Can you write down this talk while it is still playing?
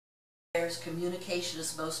Communication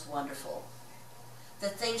is most wonderful.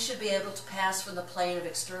 That things should be able to pass from the plane of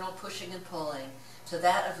external pushing and pulling to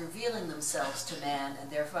that of revealing themselves to man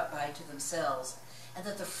and thereby to themselves, and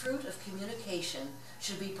that the fruit of communication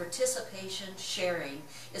should be participation, sharing,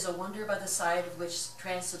 is a wonder by the side of which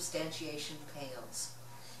transubstantiation pales.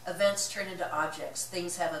 Events turn into objects,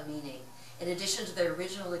 things have a meaning. In addition to their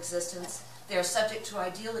original existence, they are subject to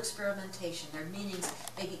ideal experimentation. Their meanings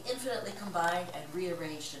may be infinitely combined and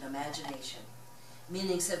rearranged in imagination.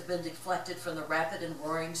 Meanings have been deflected from the rapid and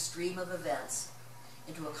roaring stream of events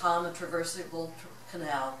into a calm and traversable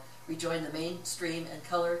canal, rejoin the main stream, and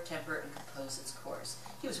color, temper, and compose its course.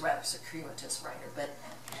 He was a rather circuitous writer, but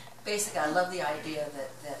basically I love the idea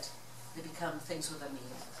that they become things with a meaning.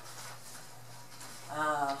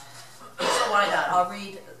 So why not? I'll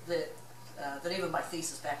read the name of my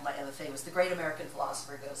thesis back in my MFA was The Great American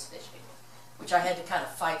Philosopher Goes Fishing, which I had to kind of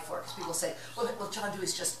fight for, because people say, well, John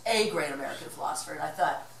Dewey's just a great American philosopher, and I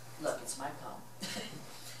thought, look, it's my poem.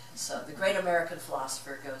 So, the great American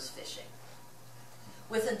philosopher goes fishing.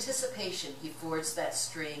 With anticipation, he fords that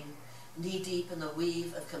stream, knee-deep in the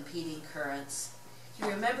weave of competing currents. He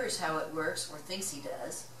remembers how it works, or thinks he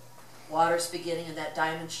does. Waters beginning in that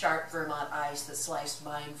diamond-sharp Vermont ice that sliced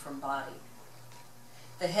mind from body.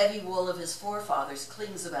 The heavy wool of his forefathers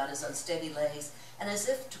clings about his unsteady legs, and as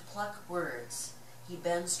if to pluck words, he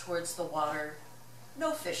bends towards the water,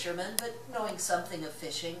 no fisherman, but knowing something of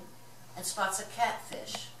fishing, and spots a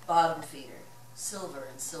catfish, bottom feeder, silver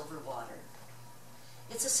in silver water.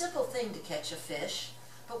 It's a simple thing to catch a fish,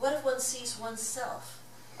 but what if one sees oneself,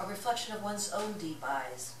 a reflection of one's own deep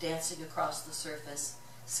eyes, dancing across the surface,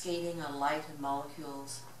 skating on light and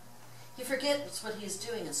molecules? He forgets what he is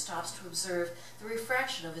doing and stops to observe the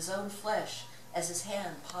refraction of his own flesh as his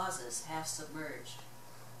hand pauses, half submerged.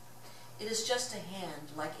 It is just a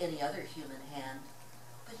hand like any other human hand,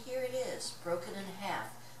 but here it is, broken in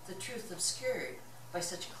half, the truth obscured by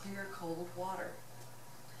such clear, cold water.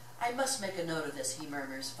 I must make a note of this, he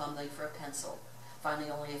murmurs, fumbling for a pencil,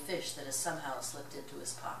 finding only a fish that has somehow slipped into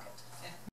his pocket.